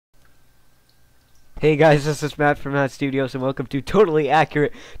Hey guys, this is Matt from Matt Studios, and welcome to Totally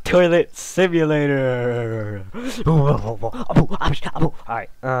Accurate Toilet Simulator. Alright,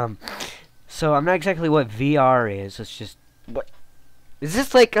 so I'm not exactly what VR is. It's just, what is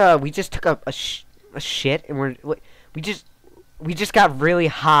this like? We just took a shit, and we just got really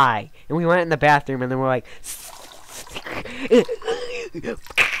high, and we went in the bathroom, and then we're like,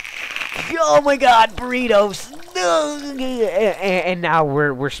 oh my God, burritos! And now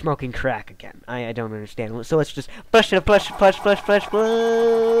we're smoking crack again. I don't understand. So let's just flush.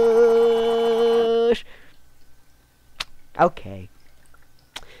 Okay.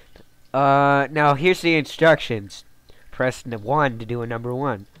 Now here's the instructions. Press 1 to do a number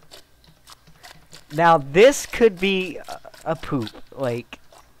 1. Now this could be a poop. Like,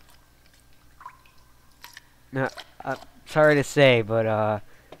 sorry to say, but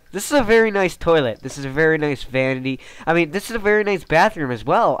this is a very nice toilet. This is a very nice vanity. I mean, this is a very nice bathroom as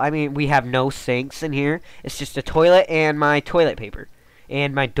well. I mean, we have no sinks in here. It's just a toilet and my toilet paper.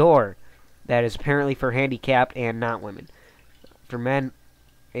 And my door. That is apparently for handicapped and not women. For men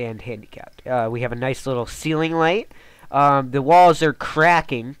and handicapped. We have a nice little ceiling light. The walls are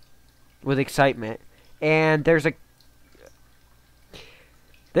cracking with excitement. And there's a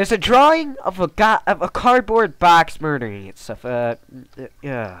drawing of a cardboard box murdering itself. That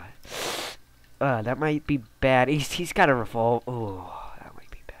might be bad. He's got a revolver. Oh, that might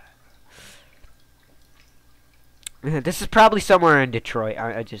be bad. This is probably somewhere in Detroit.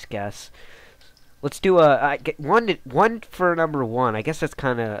 I just guess. Let's do one for number 1. I guess that's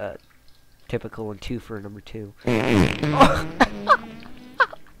kind of typical, and 2 for number 2.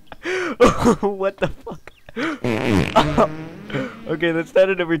 What the fuck? Okay, that's not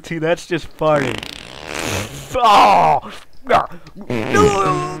a number 2. That's just farting. Oh! No!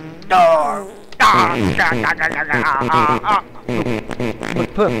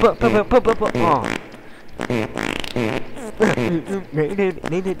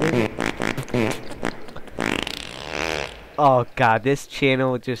 Oh God, this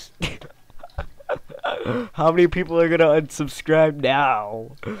channel just. How many people are gonna unsubscribe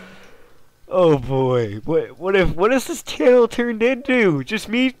now? Oh boy, what is this channel turned into? Just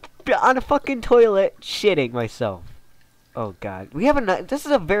me on a fucking toilet shitting myself. Oh God, this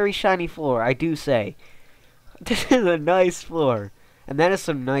is a very shiny floor, I do say. This is a nice floor, and that is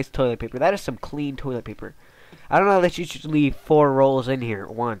some nice toilet paper. That is some clean toilet paper. I don't know that you should leave 4 rolls in here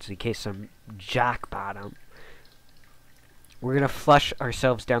at once in case some jack bottom. We're gonna flush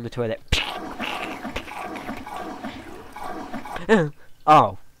ourselves down the toilet.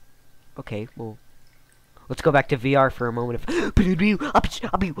 Oh. Okay, well, let's go back to VR for a moment.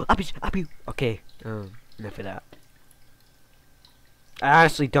 Okay, enough of that. I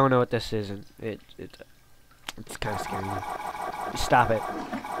honestly don't know what this is, and it's kind of scary. Just stop it.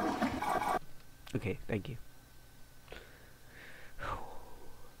 Okay, thank you.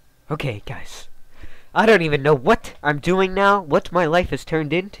 Okay, guys. I don't even know what I'm doing now, what my life has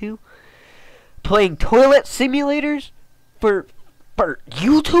turned into. Playing toilet simulators for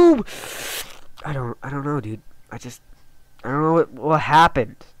YouTube? I don't know, dude. I don't know what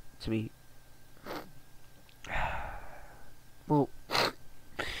happened to me. Well,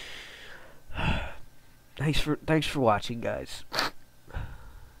 thanks for watching, guys.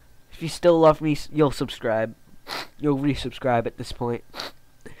 If you still love me, you'll subscribe. You'll resubscribe at this point.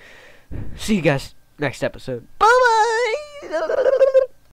 See you guys next episode.